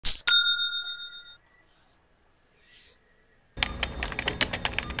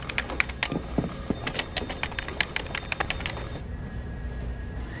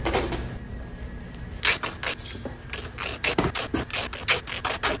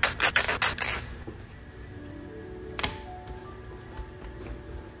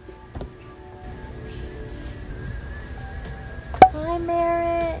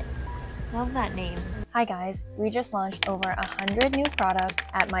that name. Hi guys, we just launched over 100 new products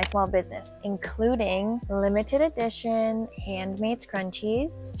at my small business, including limited edition handmade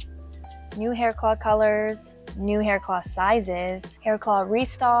scrunchies, new hair claw colors, new hair claw sizes, hair claw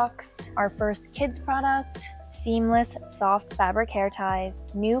restocks, our first kids product, seamless soft fabric hair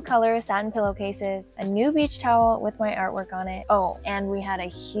ties, new color satin pillowcases, a new beach towel with my artwork on it. Oh, and we had a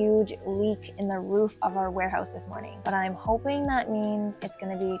huge leak in the roof of our warehouse this morning, but I'm hoping that means it's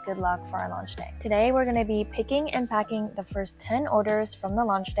going to be good luck for our launch day. Today we're going to be picking and packing the first 10 orders from the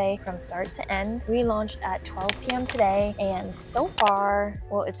launch day from start to end. We launched at 12 p.m. today, and so far,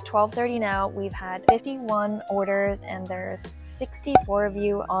 well, it's 12:30 now, we've had 51 orders and there's 64 of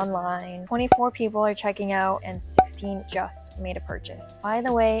you online. 24 people are checking out and 16 just made a purchase. By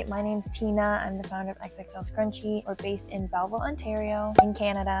the way, my name's Tina. I'm the founder of XXL Scrunchie. We're based in Belleville, Ontario, in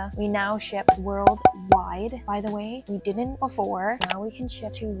Canada. We now ship worldwide. By the way, we didn't before. Now we can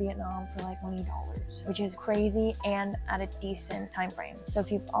ship to Vietnam for like $20, which is crazy and at a decent time frame. So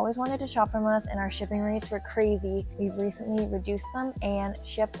if you've always wanted to shop from us and our shipping rates were crazy, we've recently reduced them and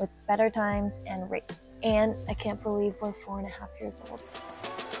ship with better times and rates. And I can't believe we're 4.5 years old.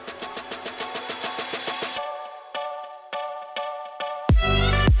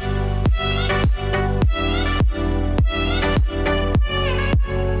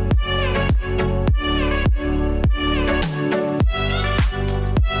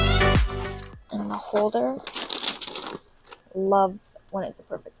 Holder, love when it's a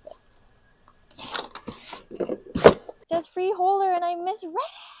perfect fit. It says free holder and I misread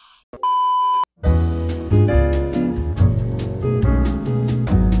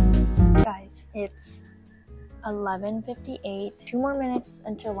it. Guys, it's 11:58. 2 more minutes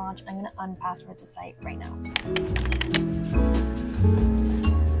until launch. I'm gonna unpassword the site right now.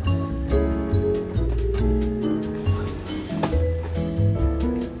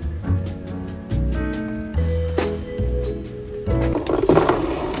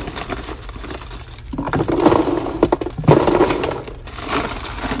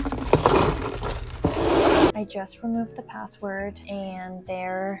 I just removed the password and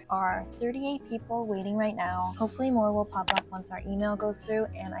there are 38 people waiting right now. Hopefully more will pop up once our email goes through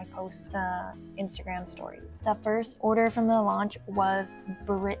and I post the Instagram stories. The first order from the launch was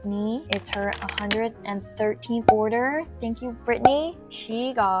Brittany. It's her 113th order. Thank you, Brittany.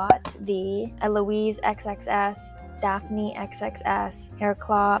 She got the Eloise XXS, Daphne XXS, hair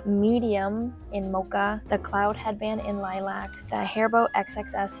claw medium in mocha, the cloud headband in lilac, the hairbow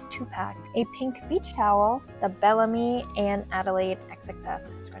XXS 2-pack, a pink beach towel, the Bellamy and Adelaide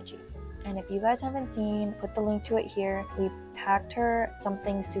XXS scrunchies. And if you guys haven't seen, put the link to it here. We packed her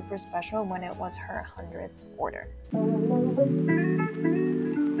something super special when it was her 100th order.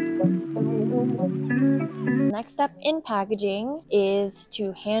 Next step in packaging is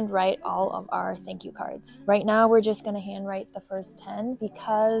to handwrite all of our thank you cards. Right now we're just going to handwrite the first 10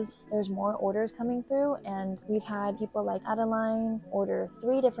 because there's more orders coming through and we've had people like Adeline order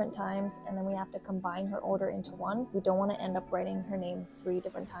 3 different times and then we have to combine her order into one. We don't want to end up writing her name 3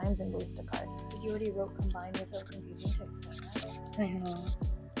 different times and waste a card. Because you already wrote combine, it's so confusing to explain that. I know.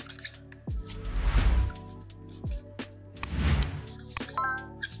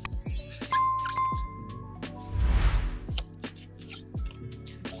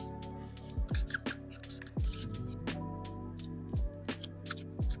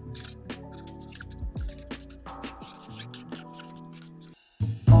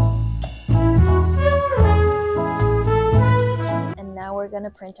 We're going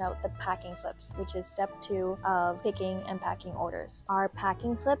to print out the packing slips, which is step 2 of picking and packing orders. Our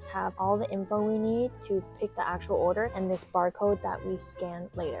packing slips have all the info we need to pick the actual order and this barcode that we scan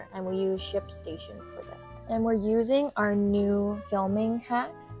later. And we use ShipStation for this. And we're using our new filming hack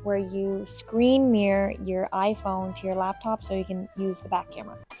where you screen mirror your iPhone to your laptop so you can use the back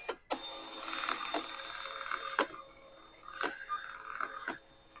camera.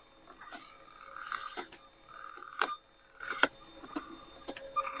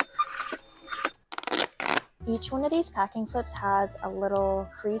 Each one of these packing slips has a little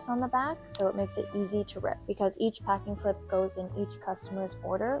crease on the back, so it makes it easy to rip because each packing slip goes in each customer's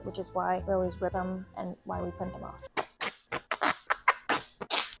order, which is why we always rip them and why we print them off.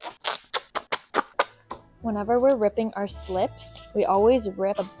 Whenever we're ripping our slips, we always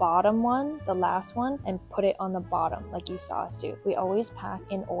rip the bottom one, the last one, and put it on the bottom like you saw us do. We always pack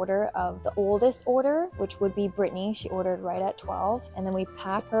in order of the oldest order, which would be Brittany. She ordered right at 12, and then we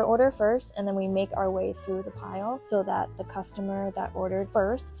pack her order first, and then we make our way through the pile so that the customer that ordered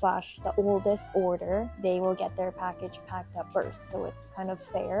first slash the oldest order, they will get their package packed up first. So it's kind of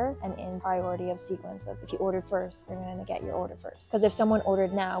fair and in priority of sequence of if you ordered first, you're going to get your order first. Because if someone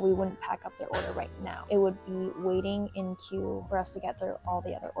ordered now, we wouldn't pack up their order right now. It would be waiting in queue for us to get through all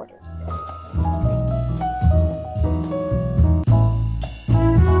the other orders.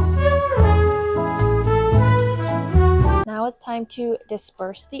 Now it's time to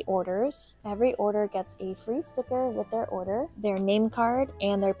disperse the orders. Every order gets a free sticker with their order. Their name card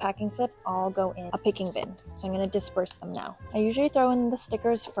and their packing slip all go in a picking bin. So I'm going to disperse them now. I usually throw in the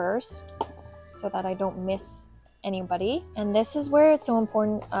stickers first so that I don't miss anybody. And this is where it's so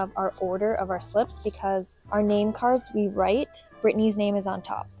important of our order of our slips, because our name cards we write, Brittany's name is on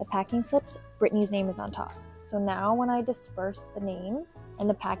top. The packing slips, Brittany's name is on top. So now when I disperse the names and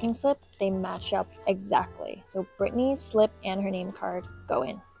the packing slip, they match up exactly. So Brittany's slip and her name card go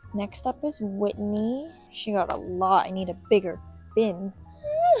in. Next up is Whitney. She got a lot. I need a bigger bin.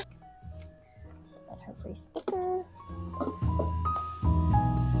 Get her free sticker.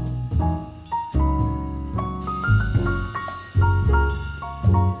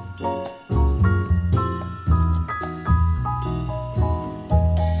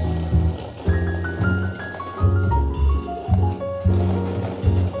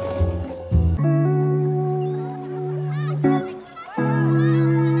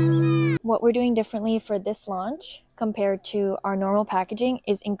 What we're doing differently for this launch compared to our normal packaging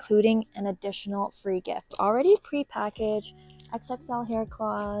is including an additional free gift. Already pre-packaged XXL hair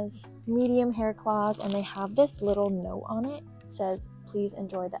claws, medium hair claws, and they have this little note on it. It says, please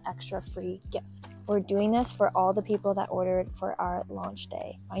enjoy the extra free gift. We're doing this for all the people that ordered for our launch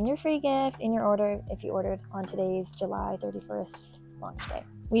day. Find your free gift in your order if you ordered on today's July 31st launch day.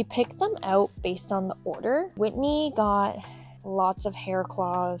 We picked them out based on the order. Whitney got lots of hair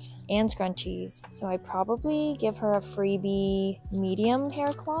claws and scrunchies, so I'd probably give her a freebie medium hair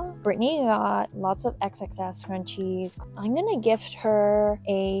claw. Brittany got lots of XXL scrunchies. I'm gonna gift her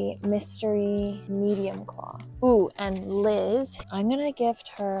a mystery medium claw. Ooh, and Liz, I'm gonna gift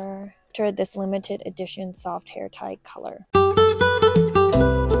her this limited edition soft hair tie color.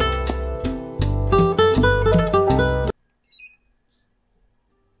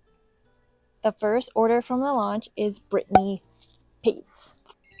 The first order from the launch is Brittany Pates.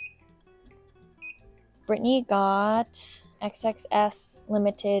 Brittany got XXS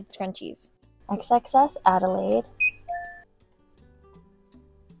limited scrunchies. XXS Adelaide,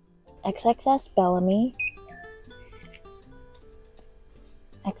 XXS Bellamy,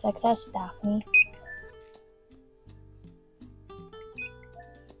 XXS Daphne,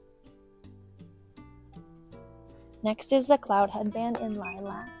 next is the cloud headband in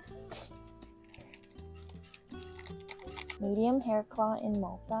lilac, medium hair claw in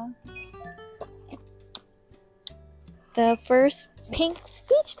Malta, the first pink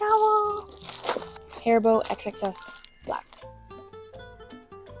beach towel, hairbow XXS black.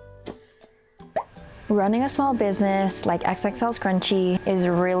 Running a small business like XXL Scrunchie is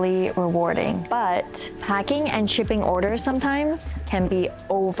really rewarding, but packing and shipping orders sometimes can be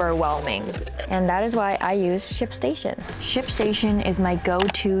overwhelming. And that is why I use ShipStation. ShipStation is my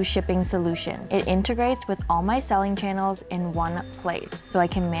go-to shipping solution. It integrates with all my selling channels in one place, so I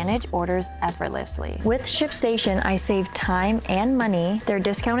can manage orders effortlessly. With ShipStation, I save time and money. Their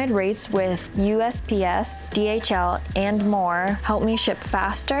discounted rates with USPS, DHL, and more help me ship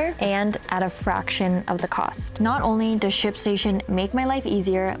faster and at a fraction of the cost. Not only does ShipStation make my life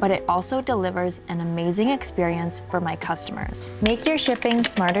easier, but it also delivers an amazing experience for my customers. Make your shipping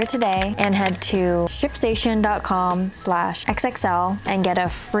smarter today and head to shipstation.com/XXL and get a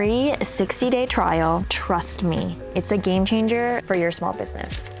free 60-day trial. Trust me, it's a game changer for your small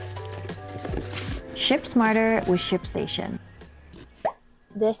business. Ship smarter with ShipStation.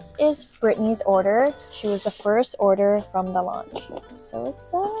 This is Brittany's order. She was the first order from the launch. So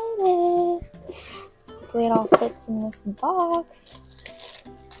excited. Hopefully it all fits in this box.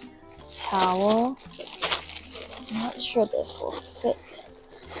 Towel. I'm not sure this will fit.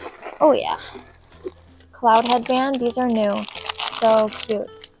 Oh yeah. Cloud headband. These are new. So cute.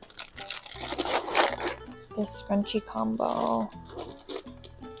 This scrunchie combo.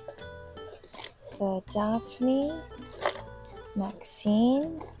 The Daphne,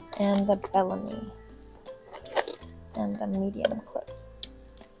 Maxine, and the Bellamy. And the medium clip.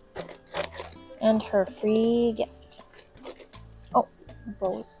 And her free gift. Oh,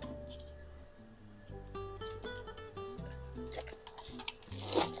 bows.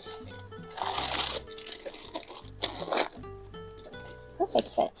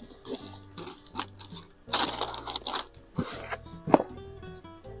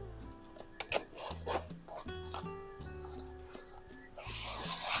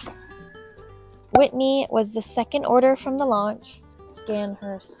 Whitney was the second order from the launch. Scan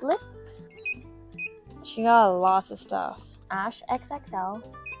her slip. She got lots of stuff. Ash XXL.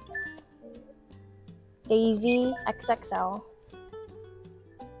 Daisy XXL.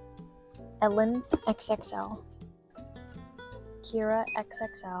 Ellen XXL. Kira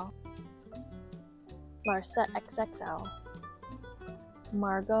XXL. Larsa XXL.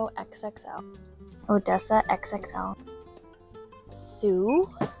 Margot XXL. Odessa XXL. Sue.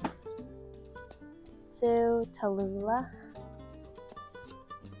 Tallulah.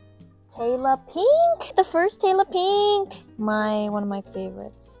 Taylor Pink! The first Taylor Pink! One of my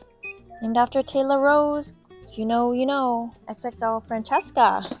favorites. Named after Taylor Rose. You know. XXL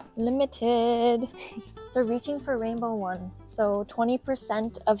Francesca. Limited. So reaching for rainbow one. So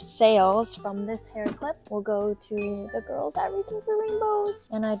 20% of sales from this hair clip will go to the girls at Reaching for Rainbows.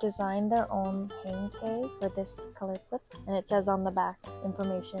 And I designed their own hang tag for this color clip. And it says on the back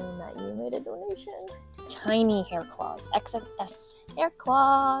information that you made a donation. Tiny hair claws. XXS hair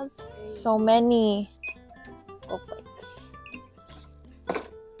claws. So many. Gold flakes.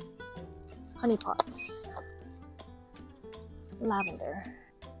 Honey pots. Lavender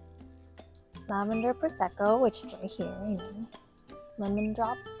Prosecco, which is right here, Lemon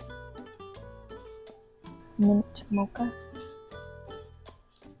drop. Mint mocha.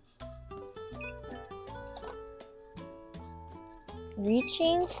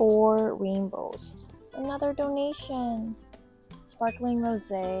 Reaching for Rainbows. Another donation. Sparkling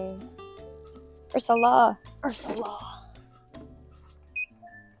Rosé. Ursula.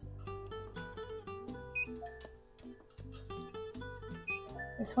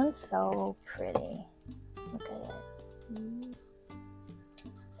 This one's so pretty. Look at it.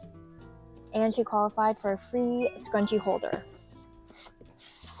 And she qualified for a free scrunchie holder.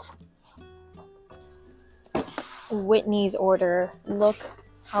 Whitney's order. Look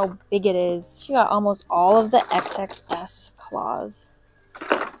how big it is. She got almost all of the XXS claws.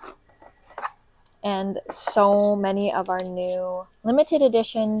 And so many of our new limited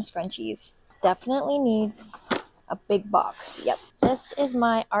edition scrunchies. Definitely needs a big box. Yep. This is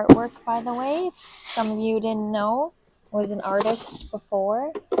my artwork, by the way. If some of you didn't know, I was an artist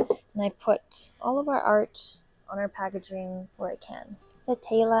before. And I put all of our art on our packaging where I can. The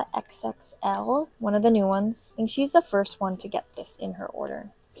Taylor XXL, one of the new ones. I think she's the first one to get this in her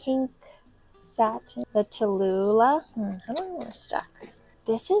order. Pink satin. The Tallulah. I don't know where it's stuck.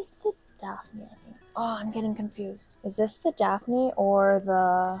 This is the Daphne, I think. Oh, I'm getting confused. Is this the Daphne or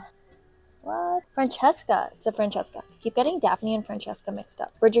the... What? Francesca. It's a Francesca. Keep getting Daphne and Francesca mixed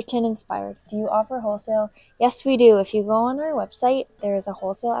up. Bridgerton inspired. Do you offer wholesale? Yes, we do. If you go on our website, there is a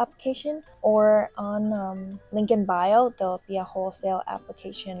wholesale application, or on link in bio, there'll be a wholesale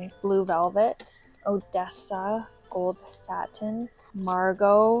application. Blue velvet, Odessa, gold satin,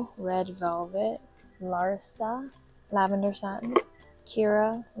 Margot, red velvet, Larsa, lavender satin,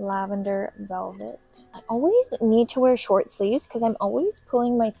 Kira, lavender velvet. I always need to wear short sleeves because I'm always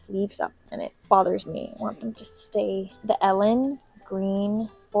pulling my sleeves up and it bothers me. I want them to stay. The Ellen, green,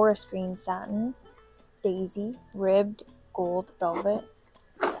 forest green satin, Daisy, ribbed gold velvet,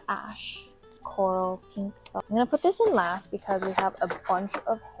 the Ash, coral pink velvet. I'm gonna put this in last because we have a bunch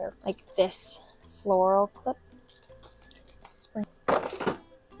of hair, like this floral clip. Spring. I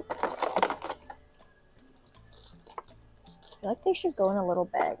feel like they should go in a little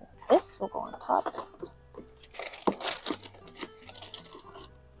bag. This will go on top.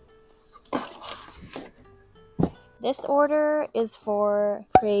 This order is for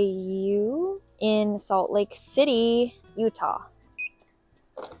Preyu in Salt Lake City, Utah.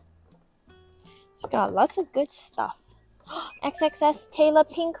 It's got lots of good stuff. XXS Taylor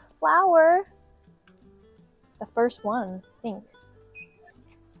Pink Flower. The first one, I think.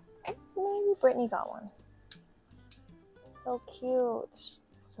 Maybe Brittany got one. So cute.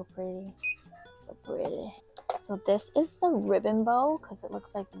 So pretty. So pretty. So this is the ribbon bow because it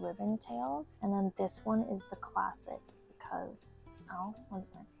looks like ribbon tails. And then this one is the classic because, oh, one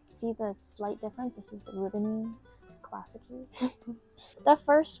sec. See the slight difference? This is ribbony, this is classic-y. The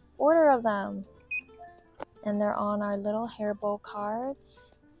first order of them. And they're on our little hair bow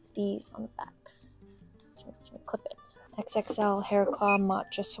cards. These on the back. So clip it. XXL Hair Claw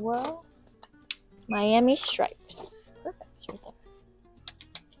Matcha Swirl. Miami Stripes. Perfect, it's right there.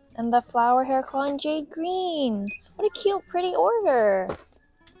 And the flower hair claw in jade green. What a cute, pretty order.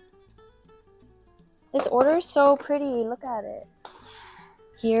 This order is so pretty. Look at it.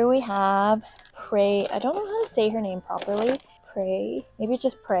 Here we have Pray. I don't know how to say her name properly. Pray. Maybe it's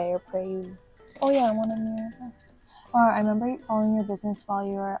just Pray or Pray. Oh yeah, I want to mirror her. Or I remember following your business while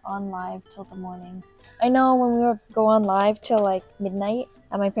you were on live till the morning. I know when we would go on live till like midnight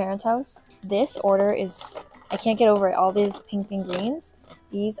at my parents' house. This order is, I can't get over it. All these pink and greens.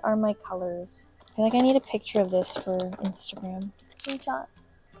 These are my colors. I feel like I need a picture of this for Instagram. Screenshot.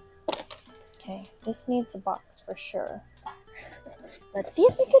 Okay, this needs a box for sure. Let's see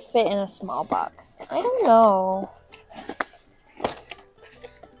if it could fit in a small box. I don't know.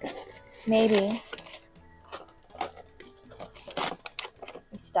 Maybe.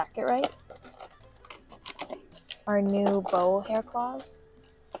 We stack it right. Our new bow hair claws.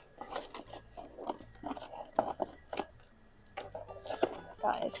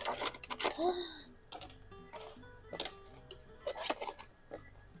 Guys.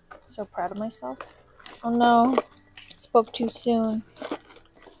 So proud of myself. Oh no. Spoke too soon.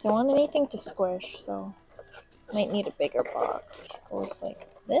 Don't want anything to squish, so might need a bigger box. Goes like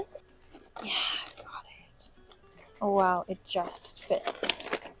this. Yeah, got it. Oh wow, it just fits.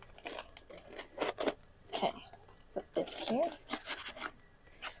 Okay, put this here.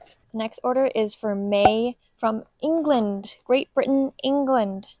 Next order is for May from England, Great Britain,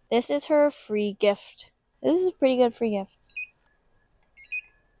 England. This is her free gift. This is a pretty good free gift.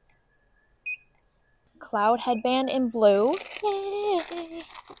 Cloud headband in blue. Yay!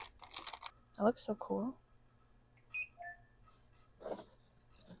 That looks so cool.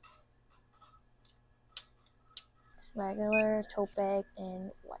 Regular tote bag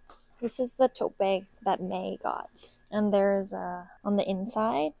in white. This is the tote bag that May got. And there's on the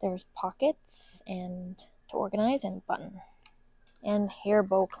inside, there's pockets and to organize and button. And hair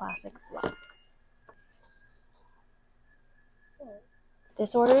bow classic black.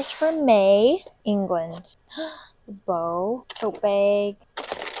 This order is for May, England. Bow, tote bag,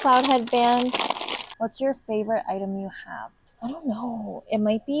 cloud headband. What's your favorite item you have? I don't know. It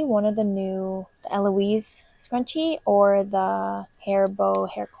might be one of the new Eloise scrunchie or the hair bow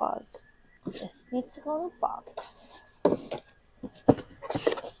hair claws. This needs to go in a box.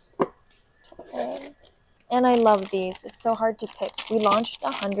 Okay. And I love these. It's so hard to pick. We launched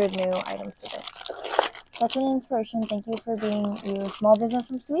 100 new items today. Such an inspiration. Thank you for being you. Small business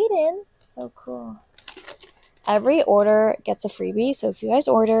from Sweden. So cool. Every order gets a freebie. So if you guys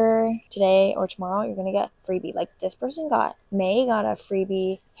order today or tomorrow, you're going to get a freebie. Like this person got. May got a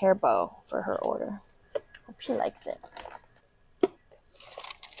freebie hair bow for her order. Hope she likes it.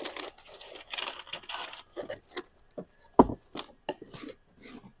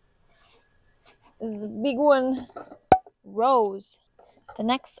 This is a big one. Rose. The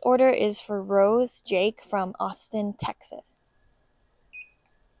next order is for Rose Jake from Austin, Texas.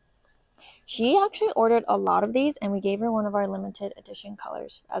 She actually ordered a lot of these and we gave her one of our limited edition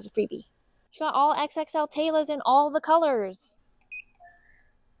colors as a freebie. She got all XXL Taylors in all the colors.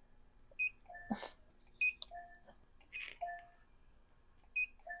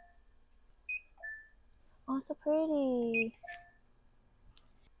 Oh, so pretty.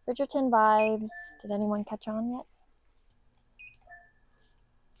 Bridgerton vibes. Did anyone catch on yet?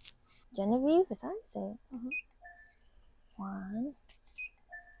 Genevieve, is that how you say it? Mm-hmm. 1,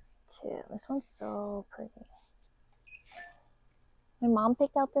 2. This one's so pretty. My mom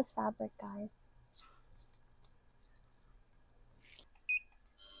picked out this fabric, guys.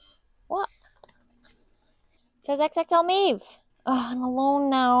 What? It says XXL Maeve. Ugh, I'm alone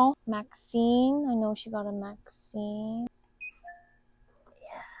now. Maxine. I know she got a Maxine.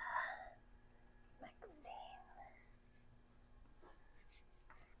 Yeah. Maxine.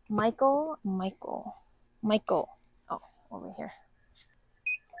 Michael. Oh, over here.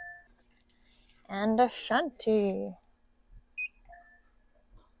 And Ashanti.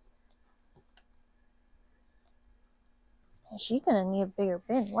 Is she gonna need a bigger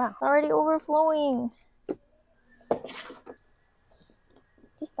bin? Wow, it's already overflowing.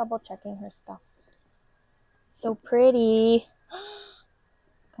 Just double checking her stuff. So pretty.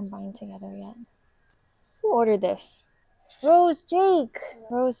 Combined together yet. Who ordered this? Rose Jake.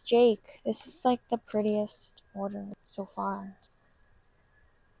 Rose Jake. This is like the prettiest order so far.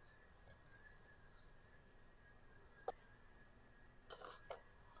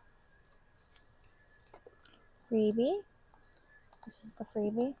 Freebie. This is the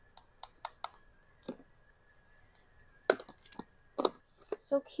freebie.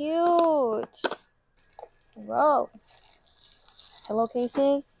 So cute. Rose.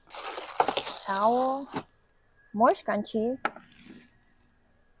 Pillowcases. Towel. More scrunchies.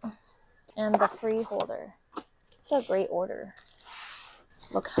 And the free holder. It's a great order.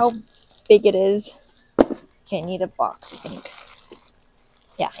 Look how big it is. Okay, I need a box, I think.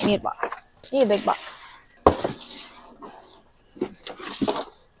 Yeah, I need a box. I need a big box.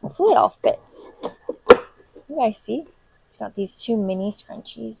 Hopefully it all fits. You guys see? She's got these 2 mini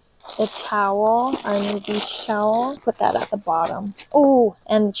scrunchies. The towel, our new beach towel, put that at the bottom. Oh,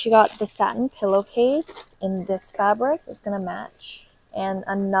 and she got the satin pillowcase in this fabric. It's gonna match. And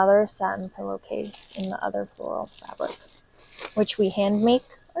another satin pillowcase in the other floral fabric, which we hand make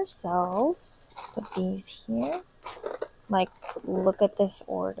ourselves. Put these here. Like, look at this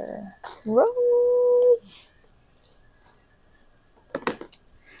order. Rose!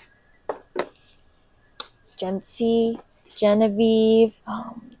 Jency, Genevieve.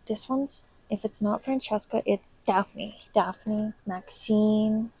 This one's, if it's not Francesca, it's Daphne. Daphne,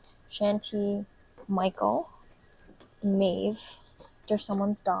 Maxine, Shanti, Michael, Maeve. There's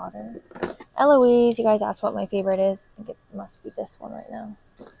someone's daughter. Eloise, you guys asked what my favorite is. I think it must be this one right now.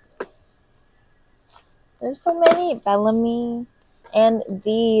 There's so many. Bellamy. And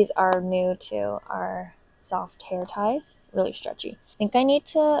these are new too, are soft hair ties. Really stretchy. I think I need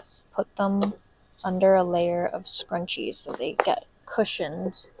to put them under a layer of scrunchies so they get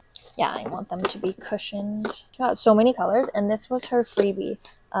cushioned. Yeah, I want them to be cushioned. She got so many colors, and this was her freebie,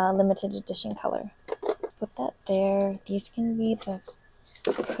 limited edition color. Put that there. These can be the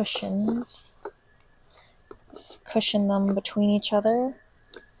cushions. Just cushion them between each other.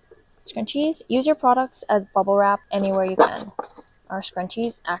 Scrunchies, use your products as bubble wrap anywhere you can. Our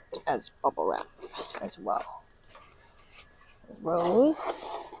scrunchies act as bubble wrap as well. Rose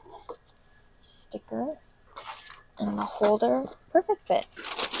sticker and the holder. Perfect fit.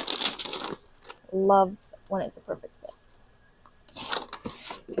 Love when it's a perfect fit.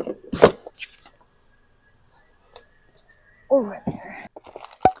 Over there.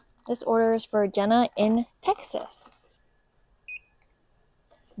 This order is for Jenna in Texas.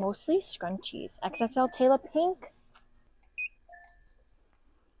 Mostly scrunchies. XXL Taylor Pink.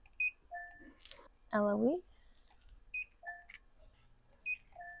 Eloise.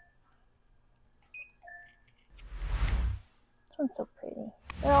 This one's so pretty.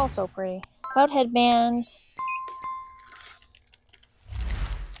 They're all so pretty. Cloud headband.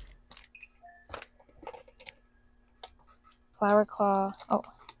 Flower claw. Oh,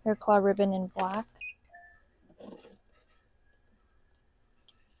 hair claw ribbon in black.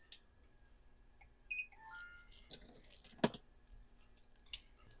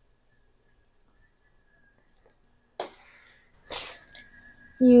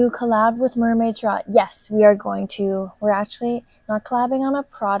 You collab with Mermaid Straw. Yes, we are going to. We're actually not collabing on a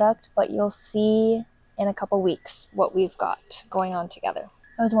product, but you'll see in a couple weeks what we've got going on together.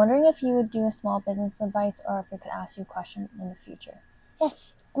 I was wondering if you would do a small business advice or if I could ask you a question in the future.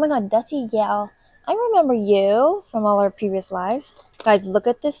 Yes. Oh my god, Dutty Yale. I remember you from all our previous lives. Guys, look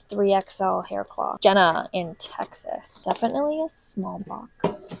at this 3XL hair claw. Jenna in Texas. Definitely a small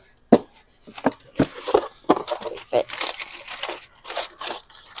box. Fits.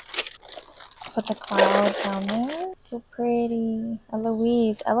 Put the cloud down there. So pretty.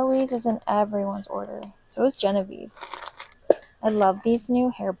 Eloise. Eloise is in everyone's order. So is Genevieve. I love these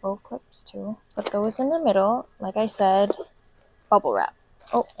new hair bow clips too. Put those in the middle. Like I said, bubble wrap.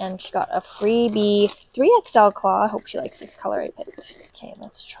 Oh, and she got a freebie 3XL claw. I hope she likes this color I picked. Okay,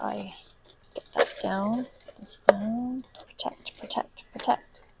 let's try. Get that down. Get this down. Protect, protect,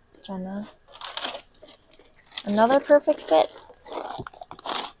 protect. Jenna. Another perfect fit.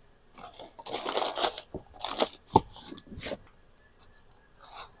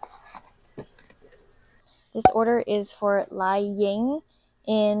 This order is for Lai Ying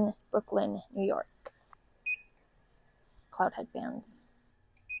in Brooklyn, New York. Cloud headbands.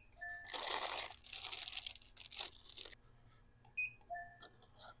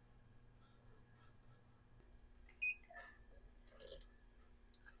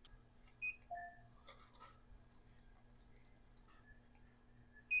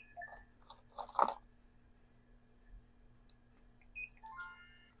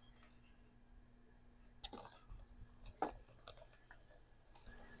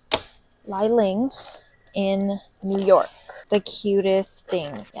 Lai Ling in New York. The cutest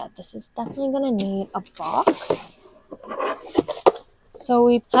things. Yeah, this is definitely gonna need a box. So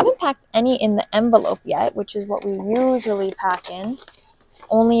we haven't packed any in the envelope yet, which is what we usually pack in.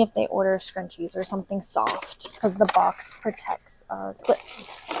 Only if they order scrunchies or something soft, because the box protects our clips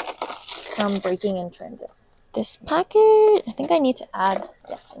from breaking in transit. This packet, I think I need to add,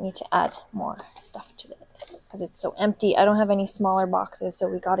 yes, I need to add more stuff to it because it's so empty. I don't have any smaller boxes, so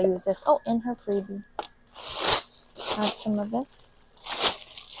we gotta use this. Oh, and her freebie. Add some of this.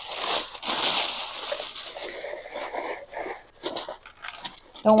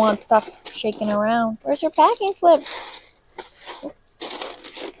 Don't want stuff shaking around. Where's your packing slip? Oops.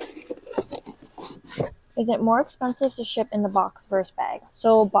 Is it more expensive to ship in the box versus bag?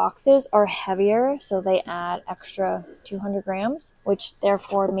 So boxes are heavier, so they add extra 200 grams, which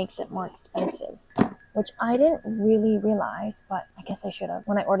therefore makes it more expensive. Which I didn't really realize, but I guess I should have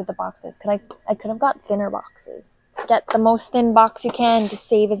when I ordered the boxes. I could have got thinner boxes. Get the most thin box you can to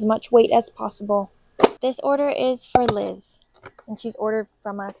save as much weight as possible. This order is for Liz. And she's ordered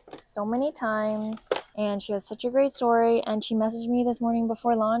from us so many times, and she has such a great story. And she messaged me this morning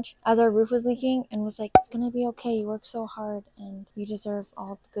before launch as our roof was leaking and was like, it's gonna be okay, you work so hard and you deserve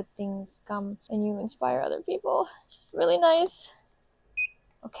all the good things come and you inspire other people. She's really nice.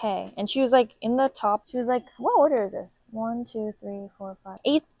 Okay, and she was like in the top, she was like, what order is this? 1, 2, 3, 4, 5,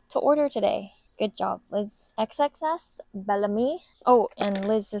 8th to order today. Good job, Liz. XXS Bellamy. Oh, and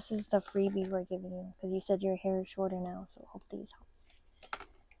Liz, this is the freebie we're giving you because you said your hair is shorter now, so hope these help.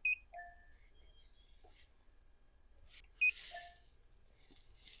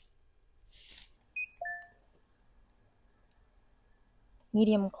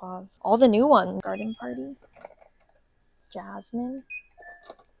 Medium claws. All the new ones. Garden Party. Jasmine.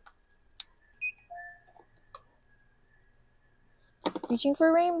 Reaching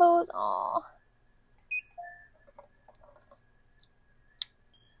for rainbows. Aww.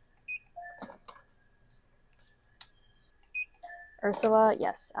 Ursula,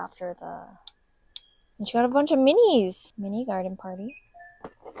 yes, after the... And she got a bunch of minis. Mini Garden Party.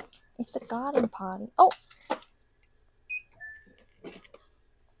 It's the garden party. Oh!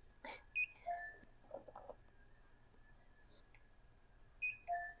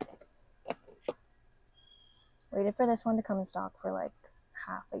 Waited for this one to come in stock for like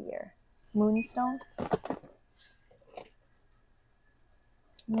half a year. Moonstone.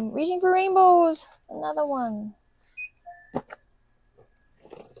 Reaching for rainbows. Another one.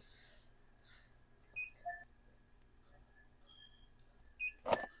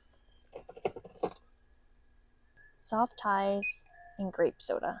 Soft ties and grape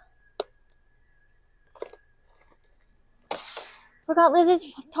soda. Forgot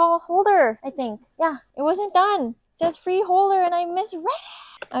Liz's tall holder, I think. Yeah, it wasn't done. It says free holder and I misread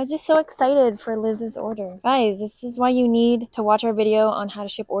it. I was just so excited for Liz's order. Guys, this is why you need to watch our video on how to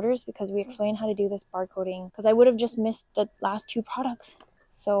ship orders, because we explain how to do this barcoding, because I would have just missed the last 2 products.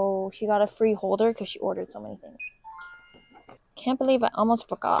 So she got a free holder because she ordered so many things. Can't believe I almost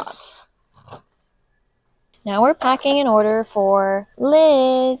forgot. Now we're packing an order for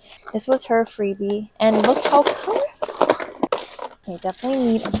Liz. This was her freebie. And look how colorful. Okay, definitely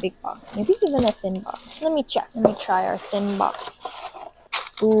need a big box. Maybe even a thin box. Let me check. Let me try our thin box.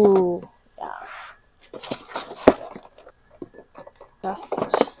 Ooh, yeah. That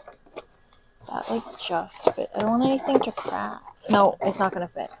like just fit. I don't want anything to crack. No, it's not gonna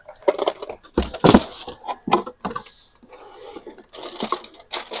fit.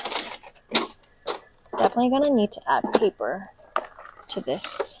 Definitely gonna need to add paper to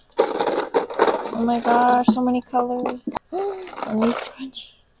this. Oh my gosh, so many colors. And these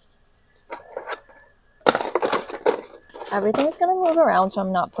scrunchies. Everything's gonna move around, so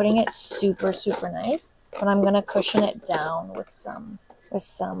I'm not putting it super nice, but I'm gonna cushion it down with some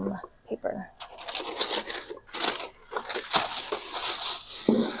paper.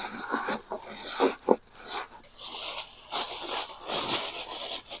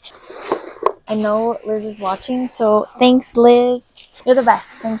 I know Liz is watching, so thanks, Liz. You're the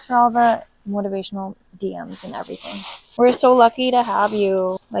best. Thanks for all the motivational DMs and everything. We're so lucky to have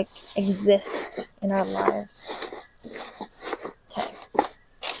you, like, exist in our lives. Okay.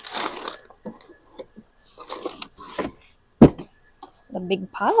 The big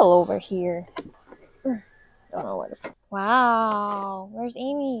pile over here. Don't know what it's... Wow. Where's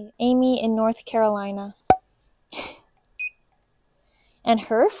Amy? Amy in North Carolina. And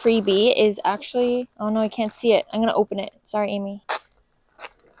her freebie is actually... Oh no, I can't see it. I'm going to open it. Sorry, Amy.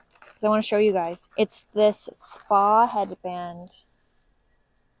 Because I want to show you guys. It's this spa headband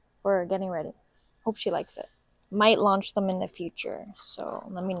for getting ready. Hope she likes it. Might launch them in the future. So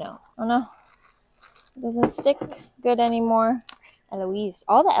let me know. Oh no. It doesn't stick good anymore. Eloise.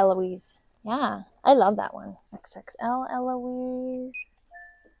 All the Eloise. Yeah. I love that one. XXL Eloise.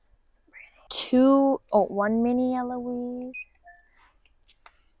 One mini Eloise.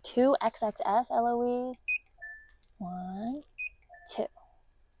 2 XXS Eloise. 1, 2.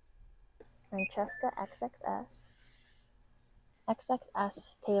 Francesca XXS.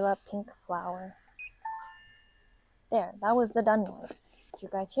 XXS Taylor Pink Flower. There, that was the done noise. Did you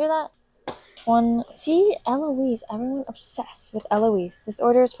guys hear that? One. See, Eloise. Everyone obsessed with Eloise. This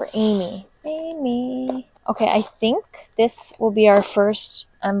order is for Amy. Amy. Okay, I think this will be our first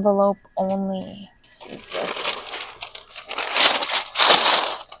envelope only. What is this?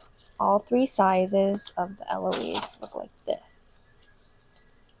 all 3 sizes of the LOEs look like this.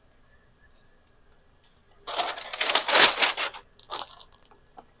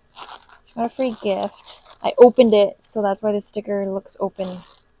 Got a free gift. I opened it, so that's why the sticker looks open.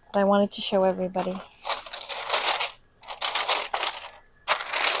 But I wanted to show everybody.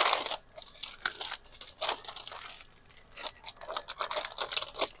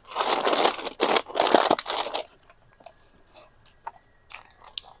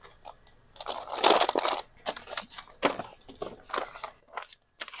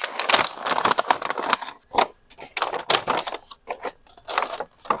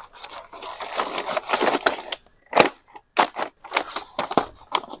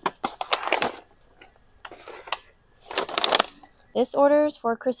 This order is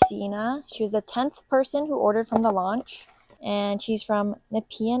for Christina. She was the 10th person who ordered from the launch, and she's from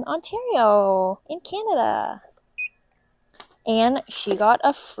Nepean, Ontario, in Canada. And she ordered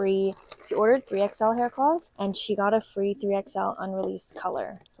 3XL hair claws, and she got a free 3XL unreleased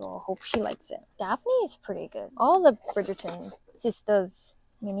color. So I hope she likes it. Daphne is pretty good. All the Bridgerton sisters.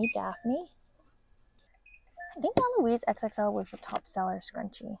 Mini Daphne. I think Eloise XXL was the top seller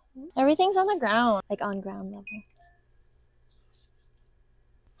scrunchie. Everything's on the ground, like on ground level.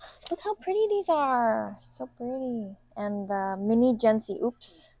 Look how pretty these are. So pretty. And the mini Jency.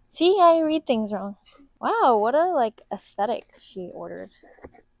 Oops. See, I read things wrong. Wow, what a aesthetic she ordered.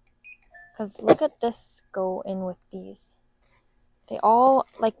 Because look at this go in with these. They all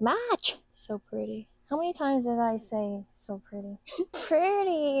match. So pretty. How many times did I say so pretty?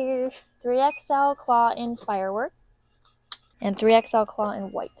 Pretty. 3XL claw in firework. And 3XL claw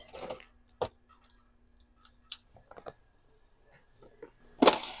in white.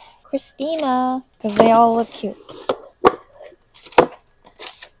 Christina, because they all look cute.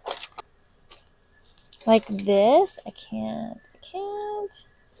 Like this, I can't.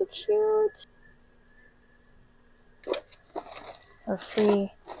 So cute. Or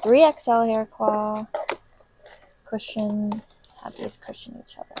free 3XL hair claw, cushion, have these cushion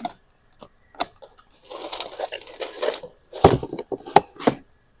each other.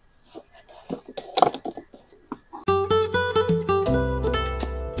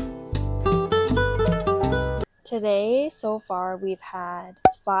 Today, so far, it's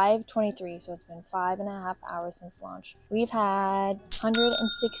 5:23, so it's been 5.5 hours since launch. We've had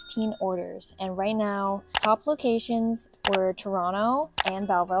 116 orders, and right now, top locations were Toronto and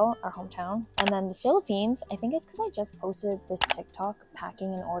Belleville, our hometown, and then the Philippines. I think it's because I just posted this TikTok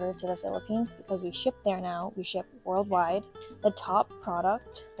packing an order to the Philippines because we ship there now. We ship worldwide. The top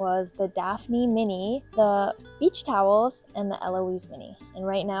product was the Daphne Mini, the beach towels, and the Eloise Mini. And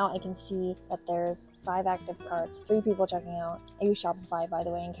right now, I can see that there's 5 active carts, 3 people checking out. I use Shopify, by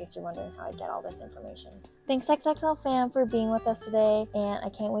the way, in case you're wondering how I get all this information. Thanks XXL fam for being with us today, and I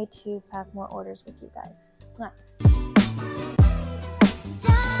can't wait to pack more orders with you guys. Mwah.